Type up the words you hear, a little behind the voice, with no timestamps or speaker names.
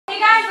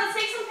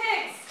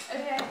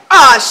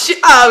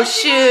Oh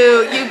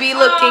shoot, you be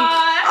looking.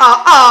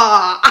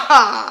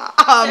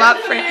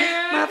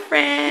 My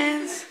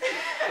friends.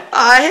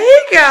 Hey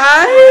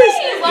guys.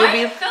 Why are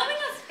you filming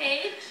us,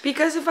 Paige?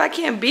 Because if I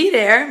can't be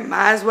there,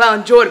 might as well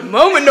enjoy the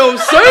moment. No, I'm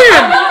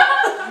saying.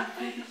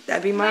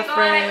 That'd be my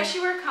friend. I wish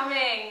you were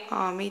coming.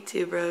 Oh, me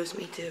too, bros.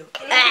 Me too.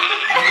 Like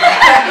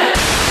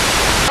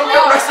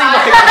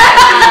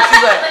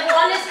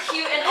one is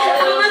cute and all of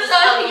them are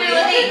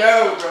ugly.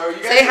 No, bro.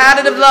 You Say hi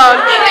to the vlog.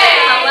 Hello.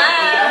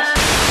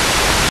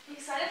 You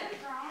excited for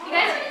prom? You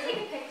guys want to take a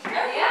picture? Oh,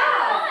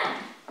 yeah.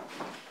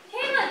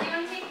 Mikayla, do you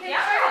want to take a picture?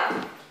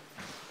 Yeah.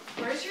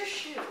 Where's your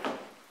shoe?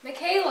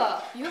 Mikayla,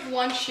 you have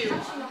one shoe. I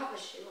don't have a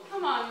shoe.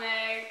 Come on,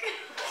 Meg.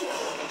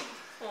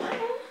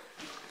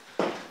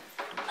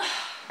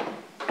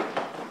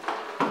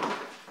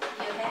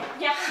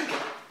 Yeah.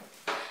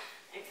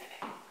 Okay.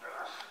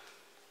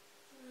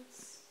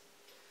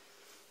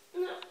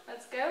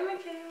 Let's go,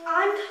 Mikayla.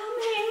 I'm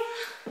coming.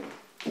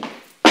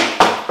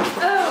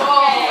 Oh.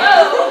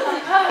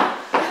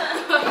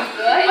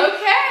 Good?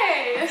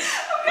 Okay. I'm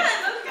good.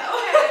 Let's go.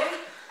 Okay.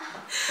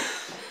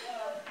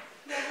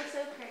 You guys are so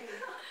pretty.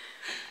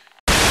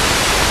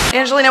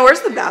 Angelina,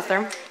 where's the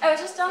bathroom? Oh,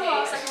 it's just down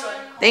the second one.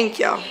 Thank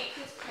you.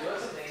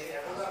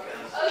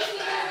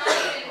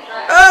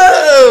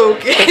 Oh,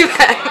 okay.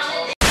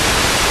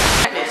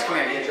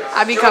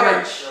 I be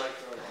coming.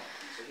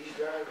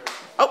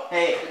 Oh.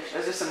 Hey,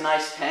 those are some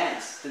nice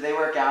pants. Did they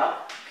work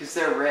out? Because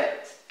they're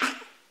ripped.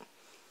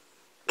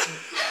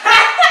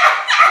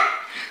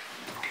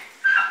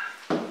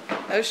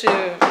 Oh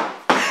shoot.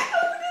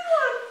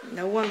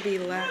 No one be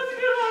left.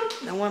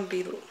 No one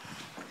be.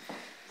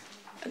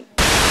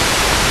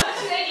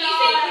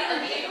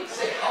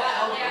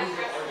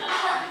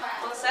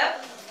 What's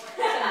up?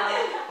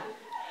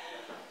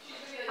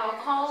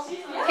 Alcohol?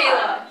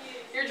 Kayla,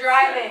 you're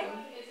driving.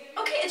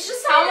 Okay, it's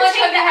just How much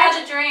have you had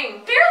to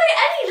drink? Barely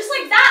any, just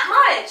like that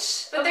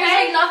much. But there's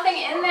like nothing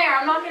in there.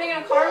 I'm not getting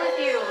in a car with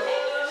you.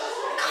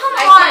 Come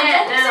I on,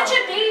 can't don't be now. such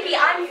a baby.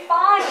 I'm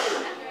fine.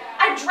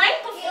 I drank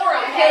before,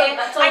 Okay, okay?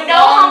 that's a I know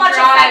how long much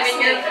drive affects and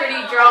me. you're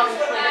pretty drunk.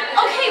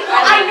 Okay,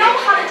 well, I know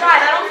how to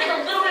drive. I don't think a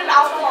little bit of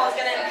alcohol is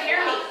going to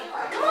impair me.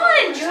 Come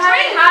on, You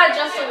haven't had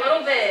just a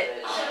little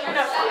bit.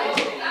 No, fine.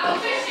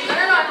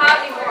 Better not have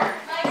any more.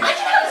 I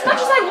can have as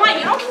much as I want.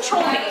 You don't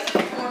control me.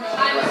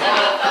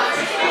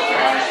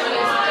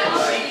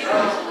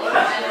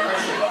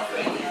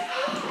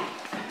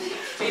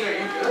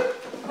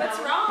 What's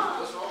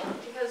wrong?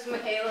 Because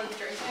Mikayla's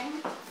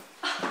drinking.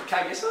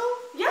 Can I get some?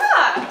 Yeah.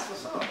 That's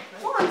what's up.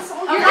 Come on, so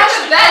I'm not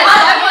the best.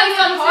 I want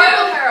some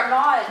too. I'm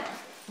not.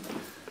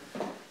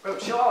 Bro,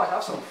 chill out.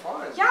 Have some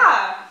fun.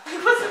 Yeah.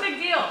 What's the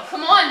big deal?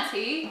 Come on,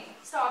 T.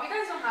 Stop. You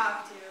guys don't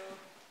have to.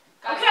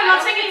 Okay, I'm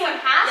not saying anyone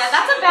has Yeah, to.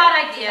 that's a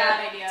bad idea.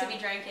 Bad idea. To be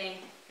drinking.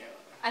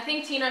 I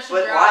think Tina should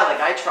But drive. why?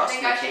 Like, I trust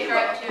I should Mikayla.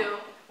 drive too.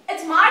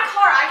 It's my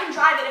car. I can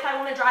drive it if I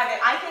want to drive it.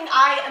 I think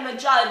I am a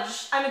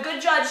judge. I'm a good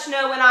judge to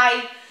know when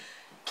I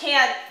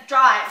can't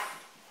drive.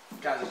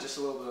 Guys, it's just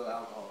a little bit of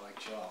alcohol. Like,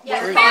 chill out. Yeah,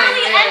 Barely fine.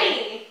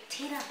 any.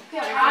 Tina,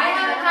 I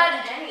haven't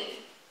had any.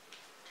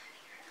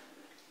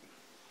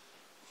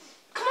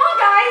 Come on,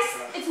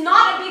 guys. It's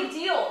not a big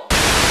deal.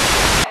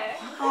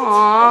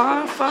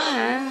 Aww,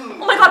 fun.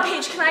 Oh my God,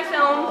 Paige, can I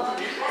film?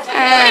 Please.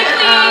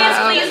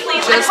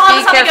 Just I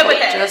promise be I'll be good careful.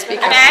 with it. Just be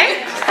careful.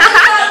 Okay?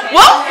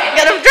 Whoa,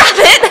 gotta drop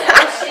it.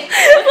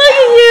 Look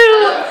at you.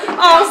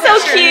 Oh, so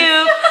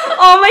cute.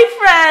 Oh, my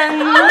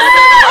friends.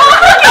 Oh,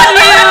 look at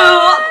you.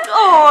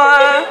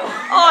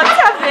 Oh,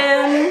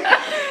 Kevin.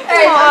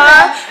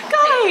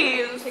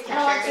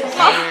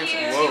 Guys.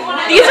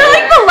 These are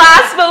like the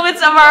last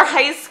moments of our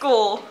high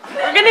school.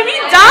 We're gonna be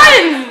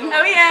done.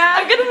 Oh yeah.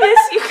 I'm gonna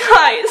miss you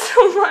guys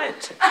so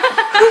much.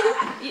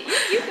 You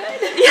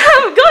good? Yeah,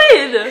 I'm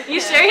good.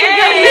 You sure you're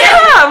good?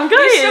 Yeah, I'm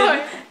good. You sure?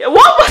 Yeah,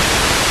 what?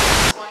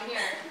 One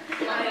here.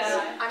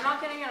 I'm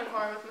not getting in a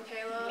car with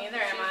Mikayla. Neither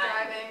She's am I.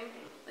 driving.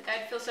 Like,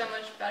 I'd feel so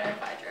much better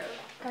if I drove.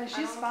 Guys,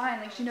 she's fine.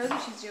 Like, she knows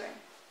what she's doing.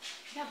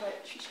 Yeah,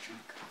 but she's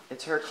drunk.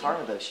 It's her car,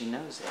 though. She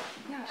knows it.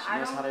 Yeah, She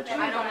knows how to I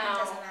drive. don't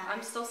know.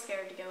 I'm still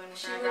scared to go in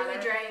with her. She really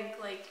drank.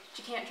 Like,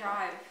 she can't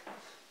drive.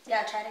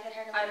 Yeah, try to get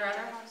her to I'd rather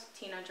have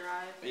Tina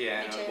drive. Yeah,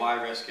 Me and too.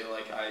 why risk it?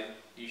 Like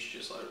you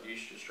should just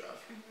drive.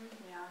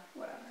 Yeah.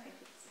 Whatever.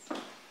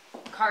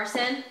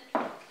 Carson,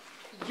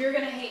 you're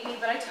gonna hate me,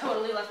 but I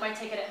totally left my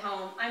ticket at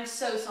home. I'm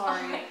so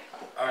sorry.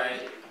 All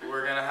right,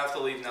 we're gonna have to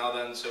leave now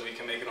then, so we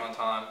can make it on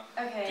time.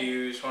 Okay. Do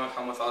you just want to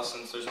come with us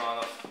since there's not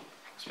enough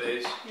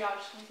space? Yeah, I'll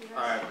just do this.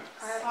 All right.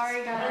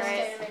 Sorry, guys.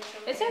 Alright.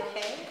 It's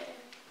okay.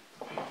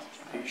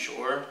 Are you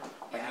sure?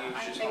 I think you I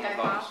should just think come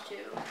I with us. have to.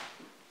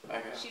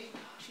 Okay.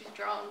 She's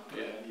drunk.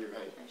 Yeah, you're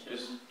right.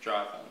 Just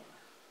drive then.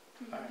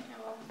 All right. Yeah,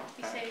 well,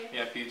 be All right. safe.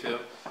 Yeah, you too.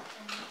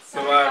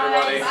 Goodbye,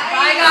 everybody.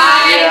 Bye,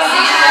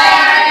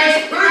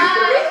 guys.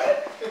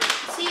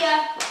 See ya.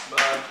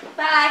 Bye.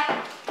 Bye.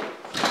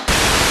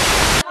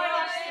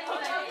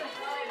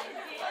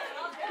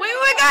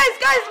 Wait, guys,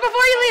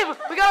 before you leave,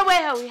 we gotta way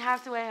home. We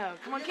have to way home.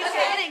 Come on, get in.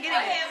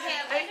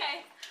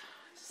 Okay.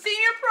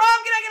 Senior prom,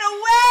 can I get a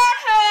way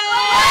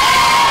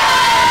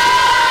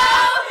home?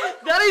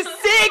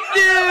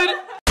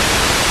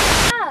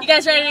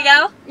 guys ready to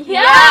go?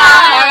 Yeah.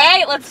 All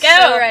right, let's go.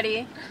 So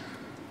ready.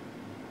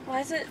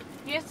 Why is it?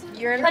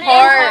 You're in part,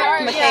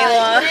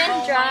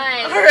 Mikayla.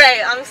 Drive. All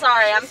right, I'm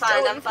sorry. I'm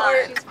fine. I'm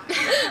fine.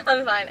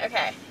 I'm fine.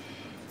 Okay.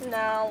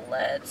 Now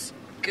let's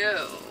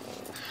go.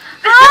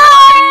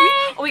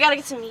 Hi. We gotta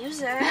get some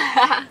music.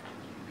 I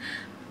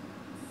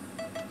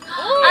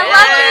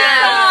love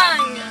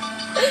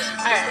this song.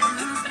 All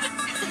right.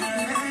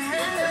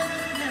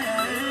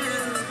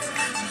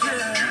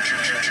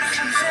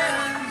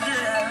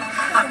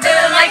 I'm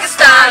feeling like a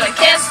star, I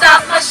can't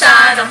stop my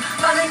shine. I'm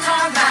running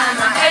all around,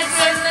 my head's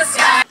in the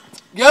sky.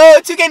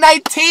 Yo,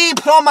 2K19,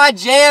 put on my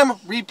jam.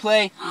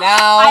 Replay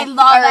now. I love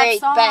that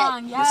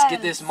song. Let's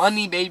get this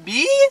money,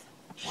 baby.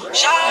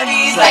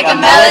 It's like a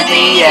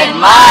melody in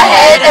my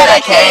head that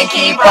I can't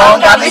keep on.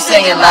 Got me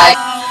singing like.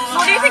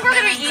 What do you think we're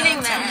gonna be eating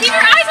then? Keep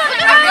your eyes on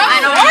the ground. I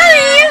know.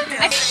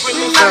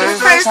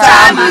 First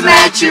time we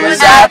met, you was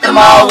at the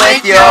mall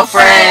with your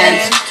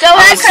friends. Go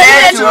ahead,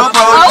 Scared to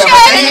approach,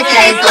 but then you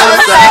came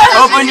closer.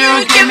 Hoping you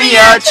would give me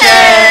a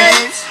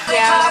chance.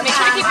 Yeah. Make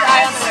sure to keep your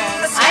eye on the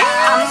road.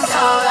 I'm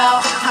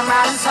solo. I'm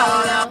riding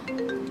solo.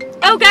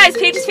 Oh, guys,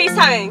 Paige is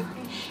FaceTiming.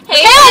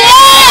 Hey.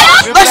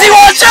 Lexi,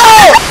 watch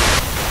out!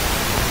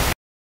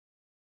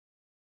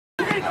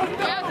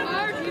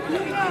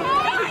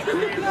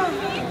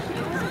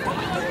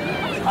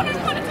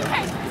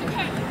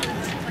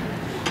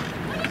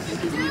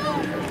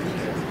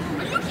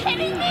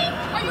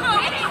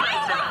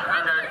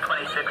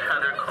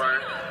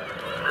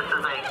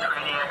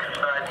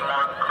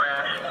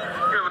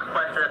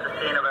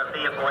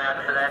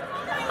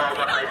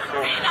 Baldwin High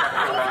School,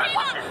 Central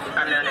Lot,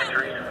 unknown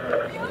injuries.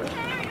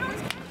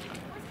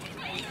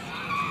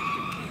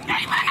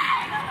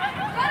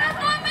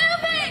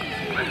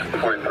 This is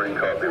 43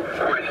 copy.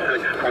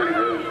 4640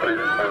 Road, please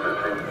respond to the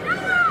scene.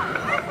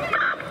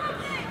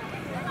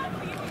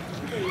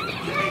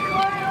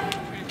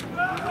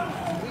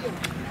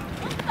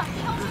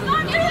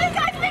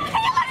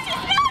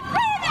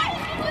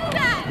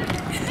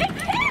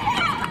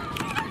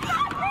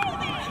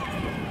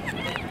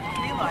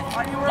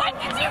 What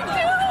did you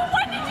do?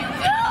 What did you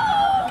do?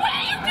 What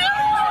did you do?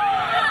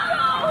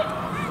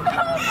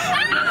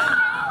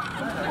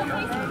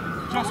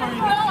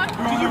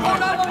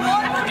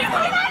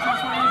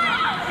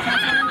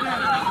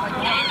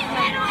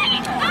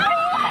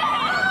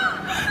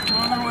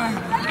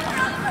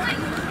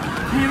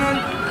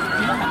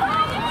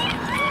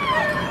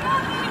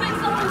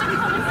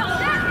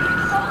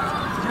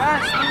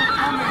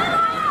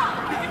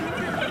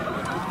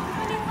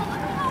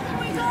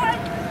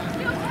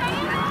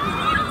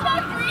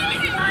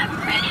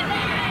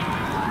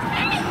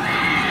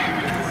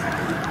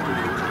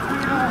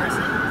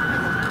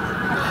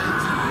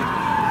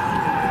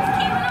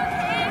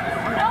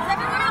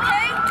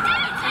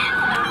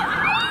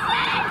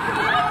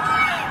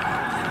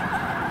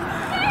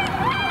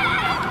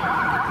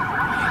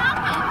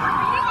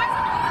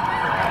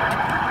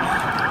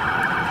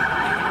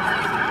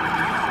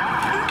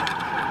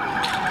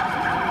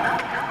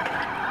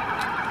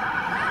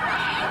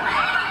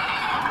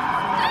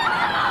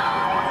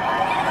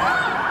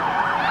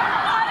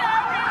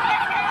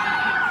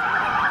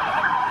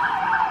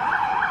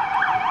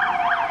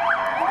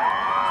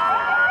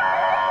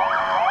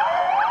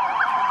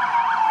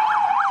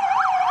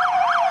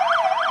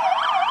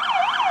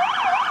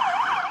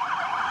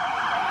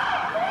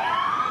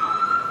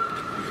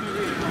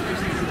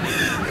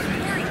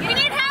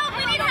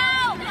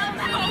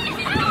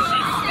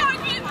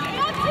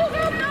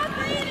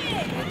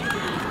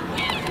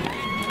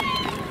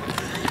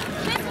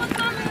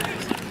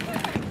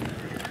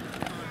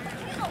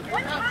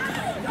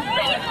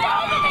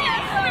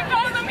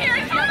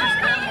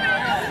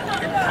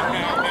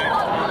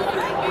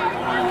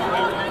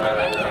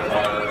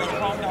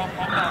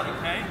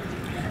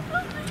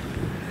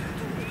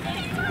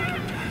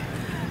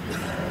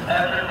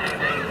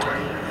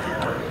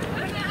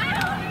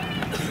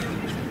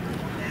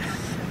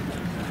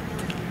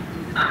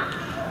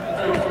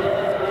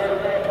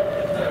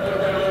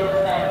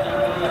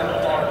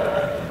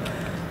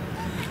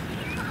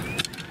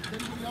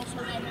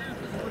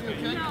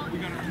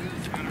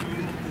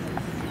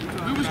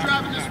 Who was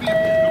driving this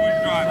vehicle? Who was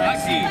driving?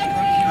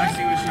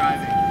 Lexi was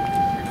driving.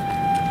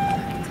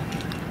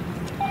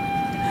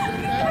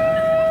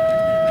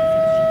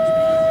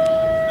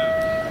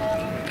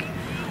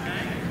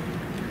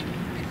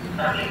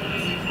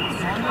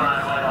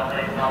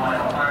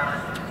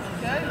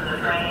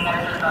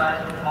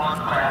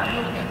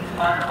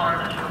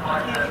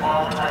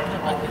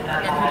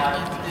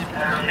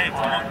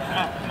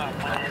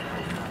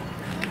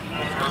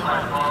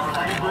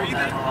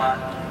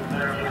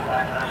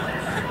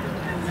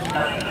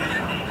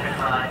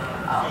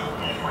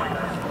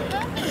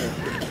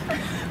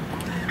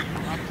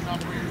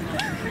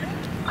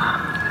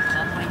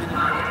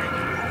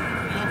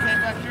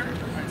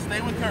 Stay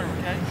with her,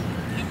 okay?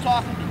 Keep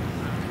talking to her.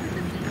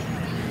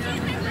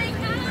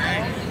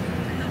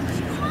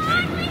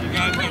 You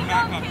guys gotta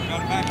back up. You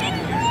gotta back up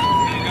here.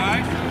 Okay,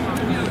 guys?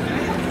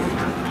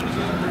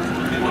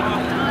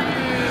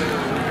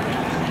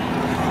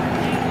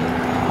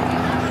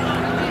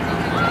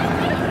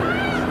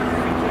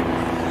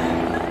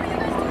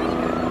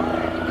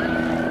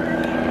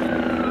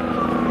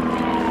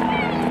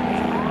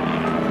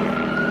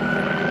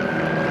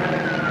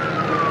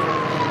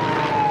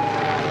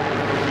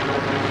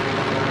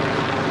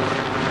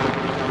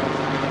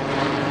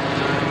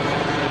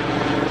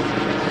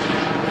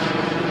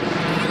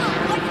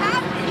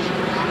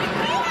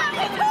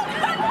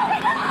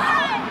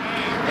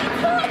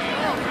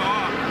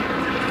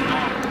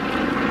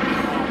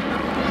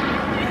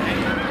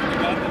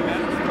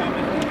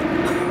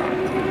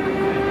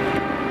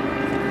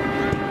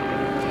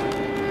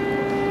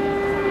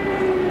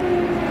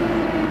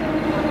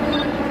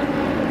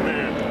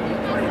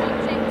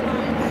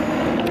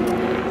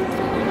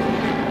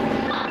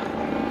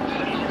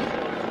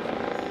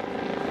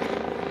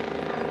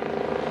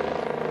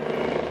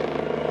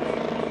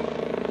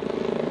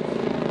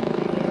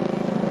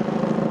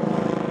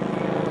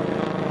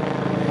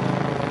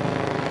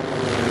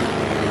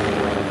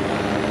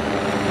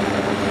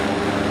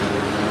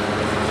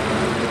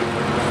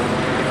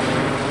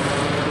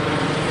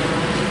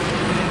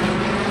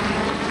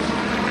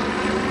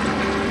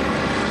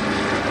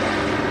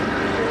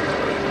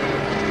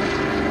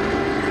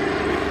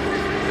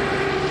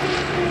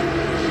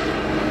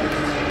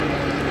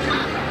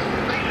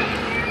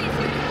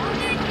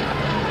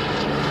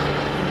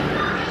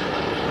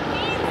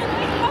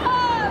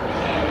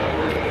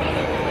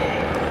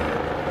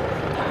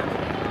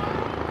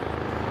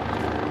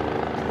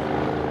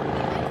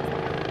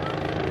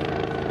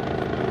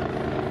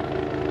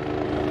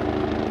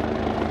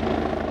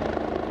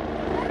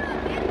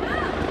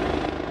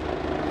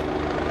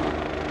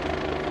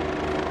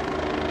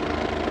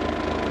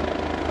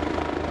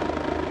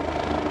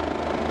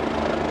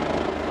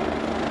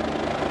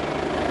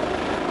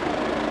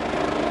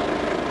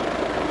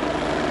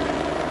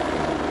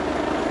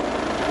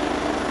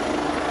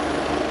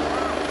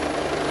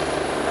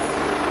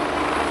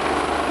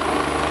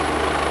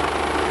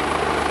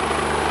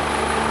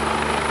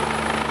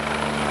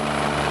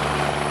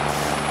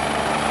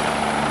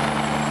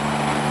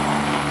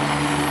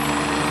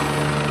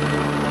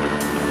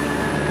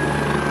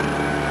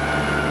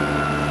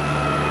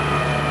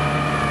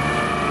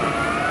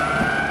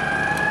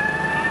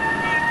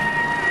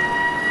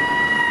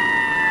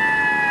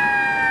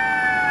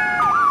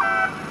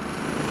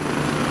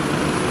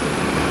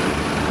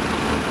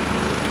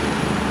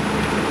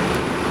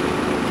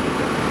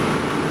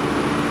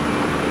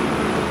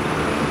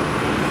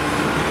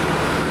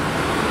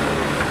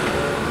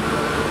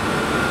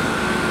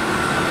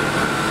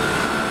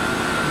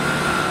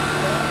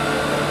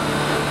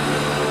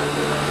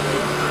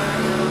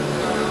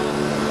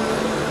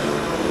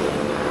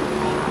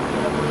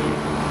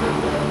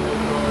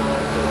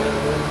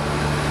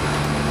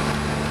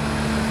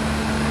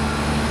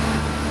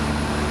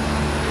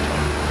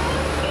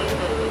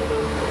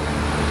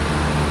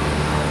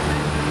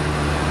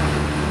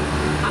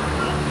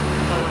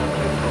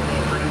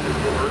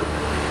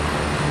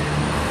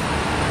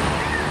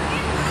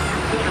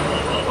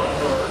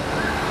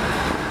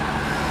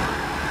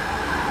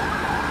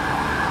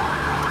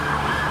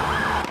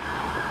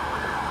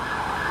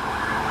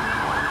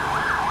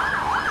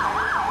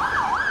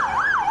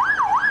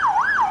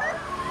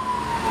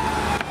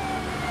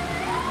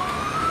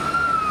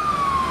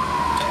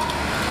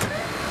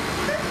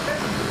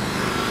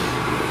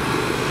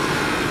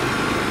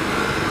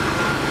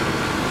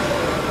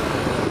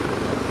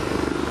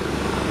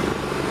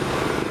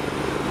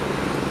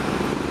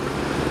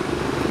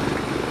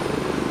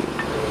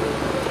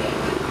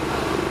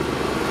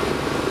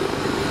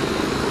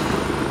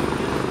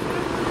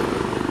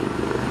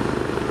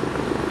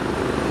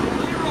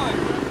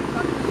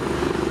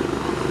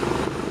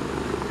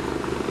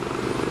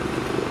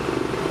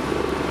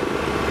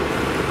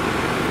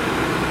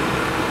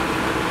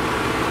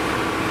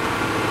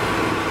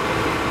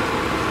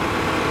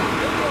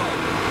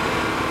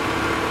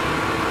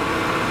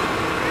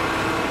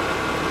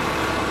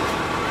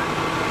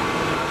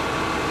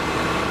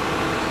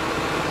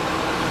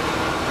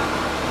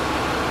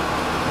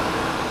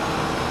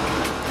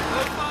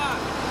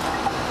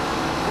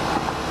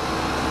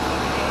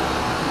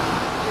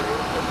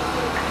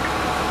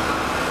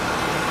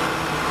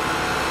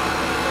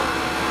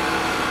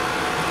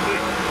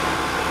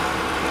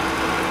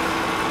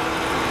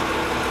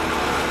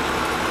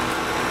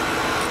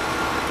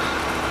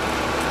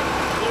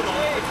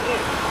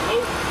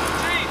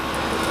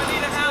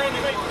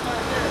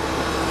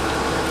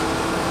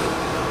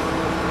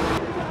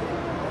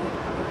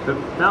 So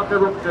now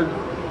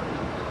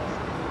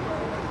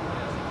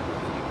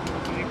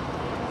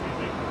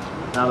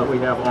that we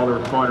have all the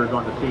responders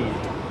on the scene,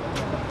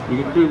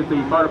 you can see that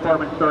the fire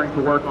department is starting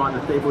to work on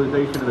the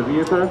stabilization of the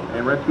vehicle,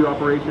 and rescue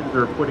operations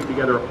are putting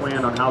together a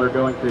plan on how they're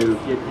going to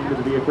get into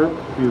the vehicle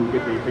to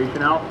get the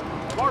patient out.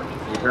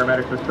 The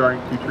paramedics are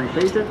starting to treat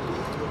patients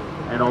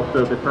and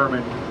also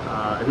determine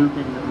who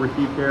can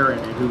receive care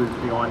and who is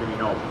beyond any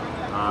help.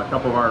 A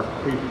couple of our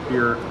patients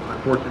here,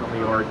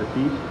 unfortunately, are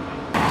deceased.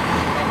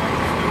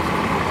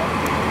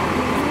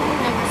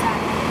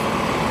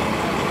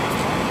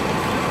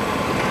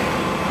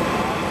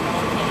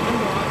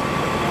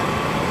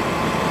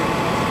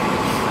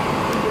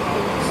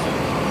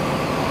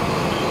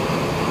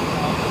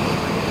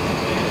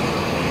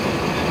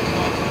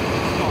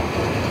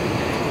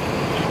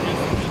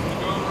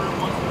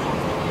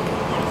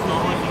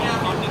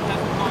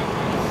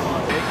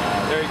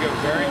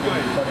 Very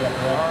good.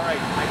 All right.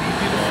 I need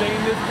you to stay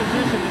in this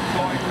position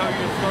until I tell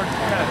you to start the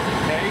test,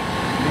 okay?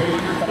 Do you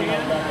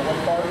understand?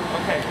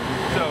 Okay.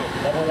 So,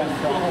 this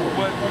is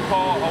what we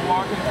call a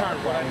walk and turn.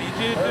 What I need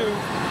you to do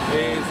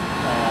is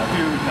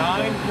do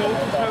 9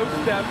 heel-to-toe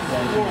steps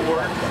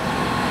forward,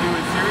 do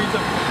a series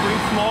of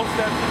 3 small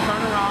steps to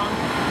turn around,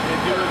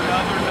 and do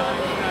another 9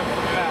 steps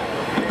back.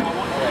 Okay? I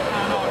want you to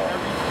count out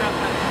every step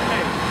that you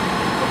take.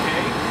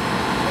 Okay?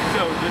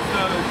 So, just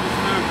go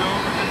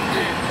over this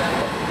again.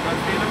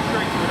 Stand up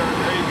straight, sweetheart.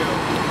 There you go.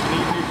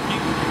 You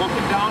keep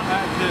looking down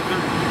at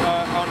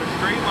on a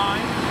straight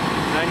line,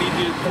 and I need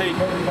you to take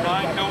 9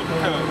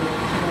 heel-to-toe.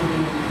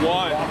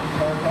 1,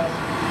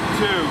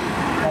 2,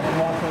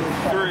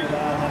 3.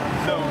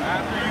 So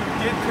after you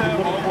get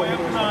to all the way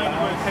up to 9,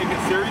 you're going to take a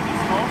series of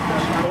small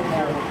steps right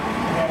here.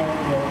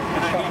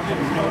 And I need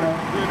you to start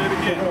doing it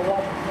again.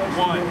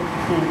 1,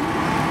 2,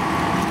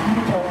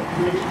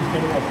 3.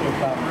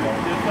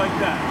 Just like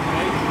that.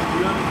 Okay?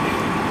 You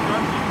understand the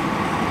instructions?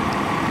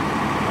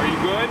 Are you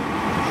good?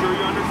 Sure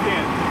you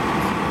understand?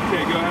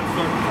 Okay, go ahead and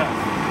start the test.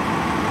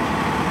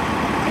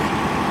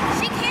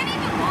 She can't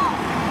even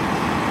walk.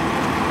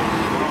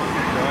 Go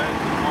ahead.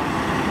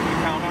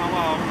 Count out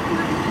loud.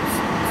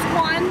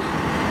 1,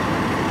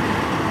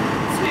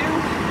 2,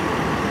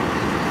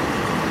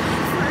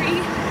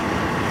 3,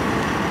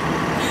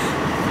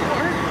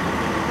 4,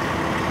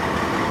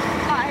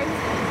 5,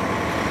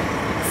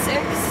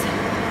 6,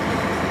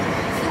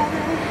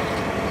 7,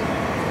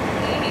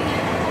 8.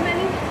 How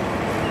many?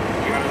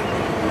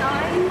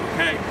 9.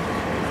 Okay.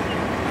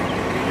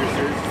 Your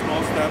series of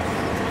small steps.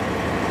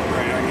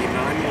 Right, I need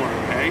 9 more,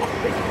 okay?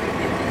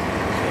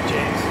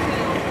 James.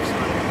 4,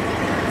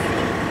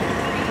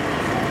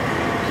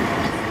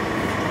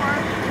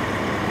 5,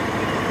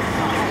 6,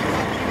 7,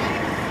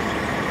 8,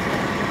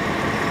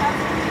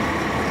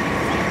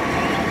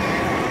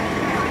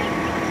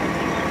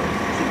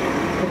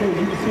 9. Okay,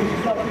 you can see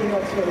she's not doing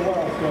that so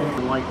well, so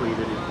it's likely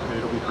that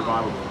it'll be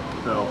survivable.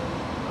 So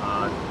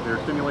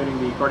they're simulating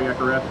the cardiac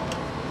arrest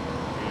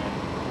and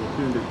will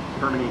soon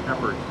terminate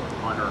efforts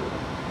on her.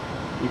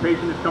 The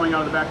patient is coming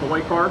out of the back of the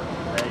white car.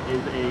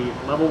 Is a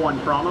level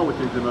 1 trauma, which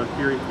is the most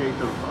serious case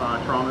of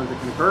traumas that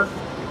can occur.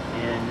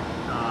 And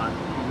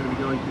she's going to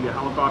be going to the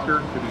helicopter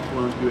to be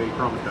flown to a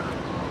trauma center.